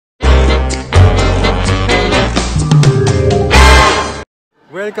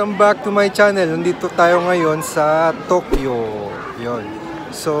Welcome back to my channel. Nandito tayo ngayon sa Tokyo. Yon.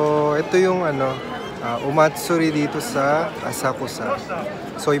 So, ito yung Omatsuri dito sa Asakusa.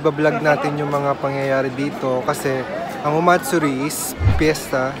 So, iba-vlog natin yung mga pangyayari dito kasi ang Omatsuri is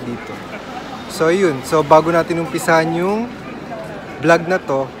Fiesta dito. So, yun. So, bago natin umpisahan yung vlog na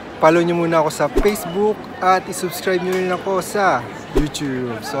to, follow nyo muna ako sa Facebook at isubscribe nyo rin ako sa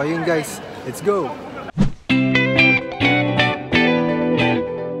YouTube. So, ayun guys. Let's go!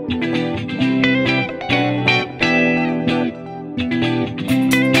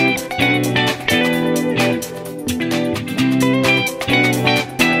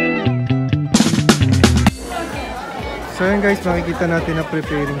 So yun guys, makikita natin na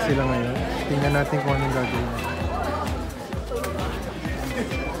preparing sila ngayon. Tingnan natin kung anong gagawin.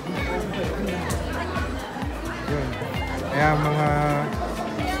 Yun. Kaya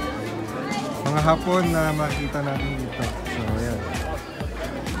mga hapon na makikita natin dito. So ayan.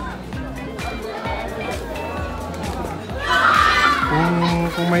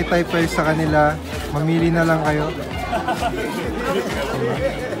 Kung may type sa kanila, mamili na lang kayo.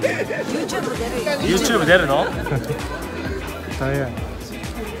 YouTube 出るの? So ayan.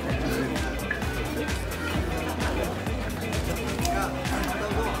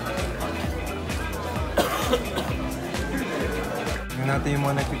 Tignan natin yung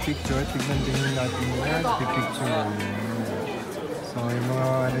mga nagpipicture. Tignan din natin yung mga nagpipicture. So yung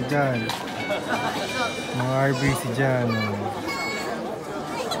mga dyan. Mga RBC dyan.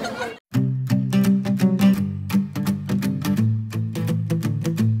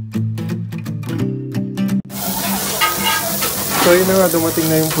 So yun na nga,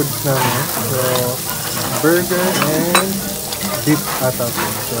 dumating na yung foods namin. So, burger and beef ata.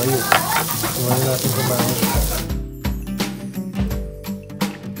 So ayun, sumahin natin kumain.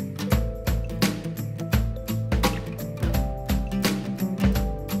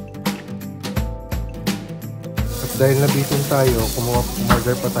 At dahil nabitin tayo,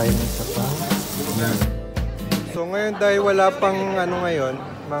 kumorder pa tayo ng isa pa. So ngayon dahil wala pang ngayon,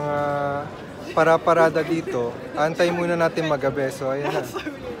 mga para-parada dito, antay muna natin magabi. So ayan na.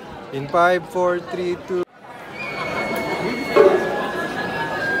 In 5, 4, 3, 2.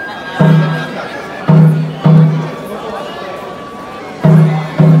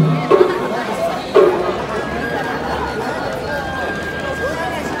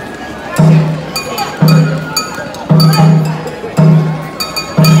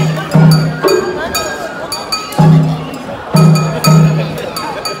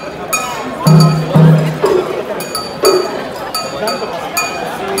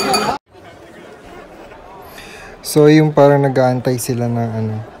 So yung parang nag-aantay sila na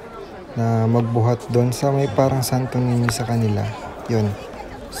na magbuhat doon sa may parang Santo Niño sa kanila. Yun.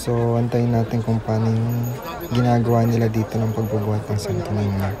 So antayin natin kung paano yung ginagawa nila dito ng pagbubuhat ng Santo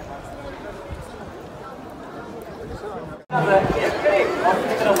Niño.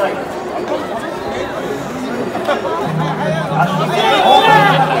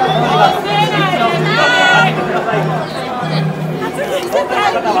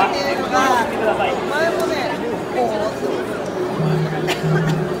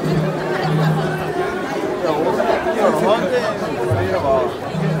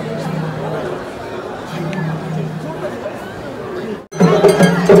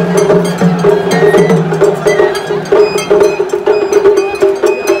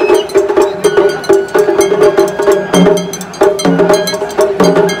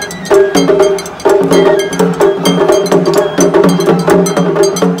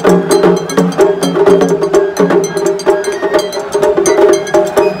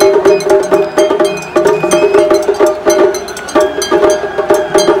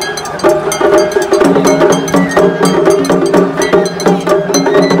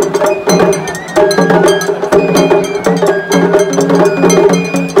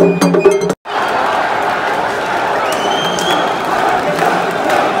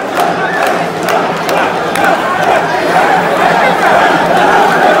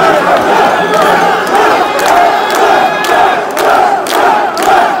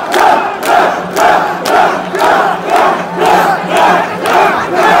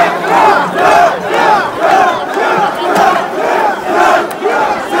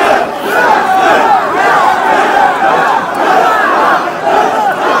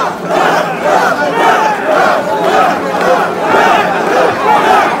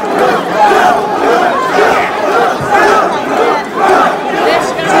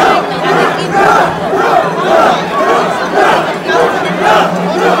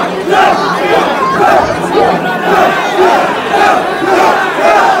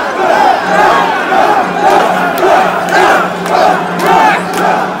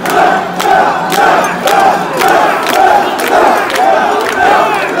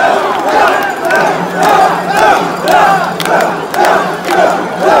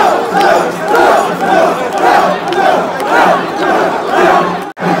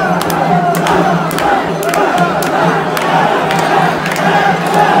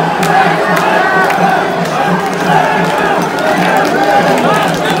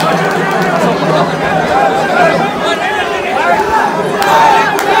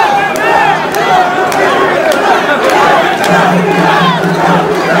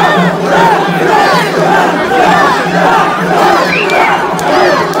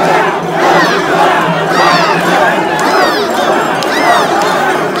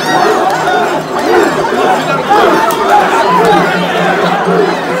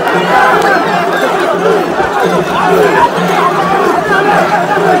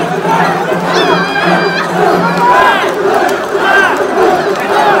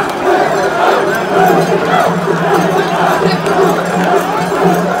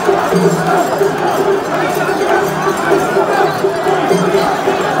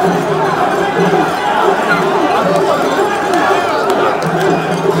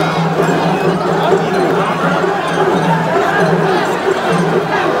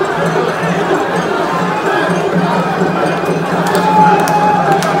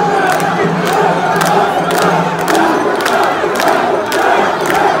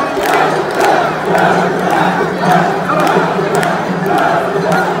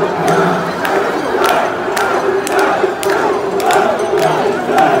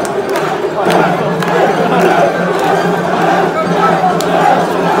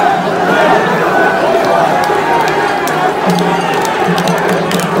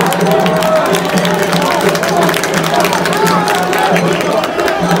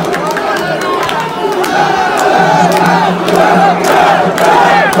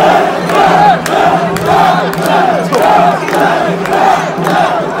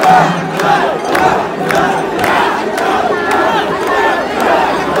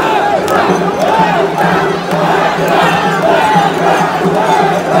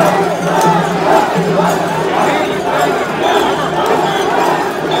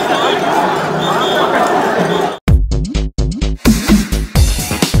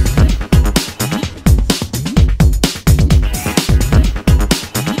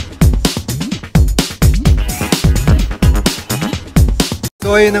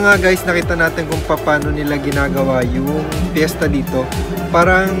 So ayun na nga guys, nakita natin kung paano nila ginagawa yung fiesta dito.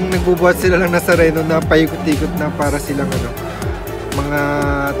 Parang nagbubuhat sila lang na sareno na paikot-ikot na para silang mga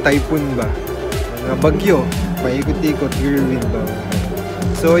typhoon ba, mga bagyo, paikot-ikot, whirlwind ba.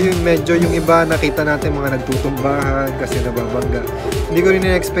 So yun, medyo yung iba nakita natin mga nagtutumbahan kasi nababangga. Hindi ko rin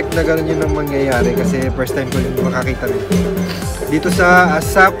na-expect na gano'n yun ang mangyayari kasi first time ko rin makakita nito dito sa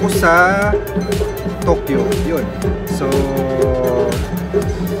Asakusa, Tokyo. Yun. So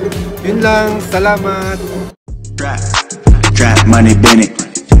yun lang, salamat. Trap money Bennett.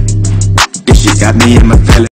 This shit got me in my feelings.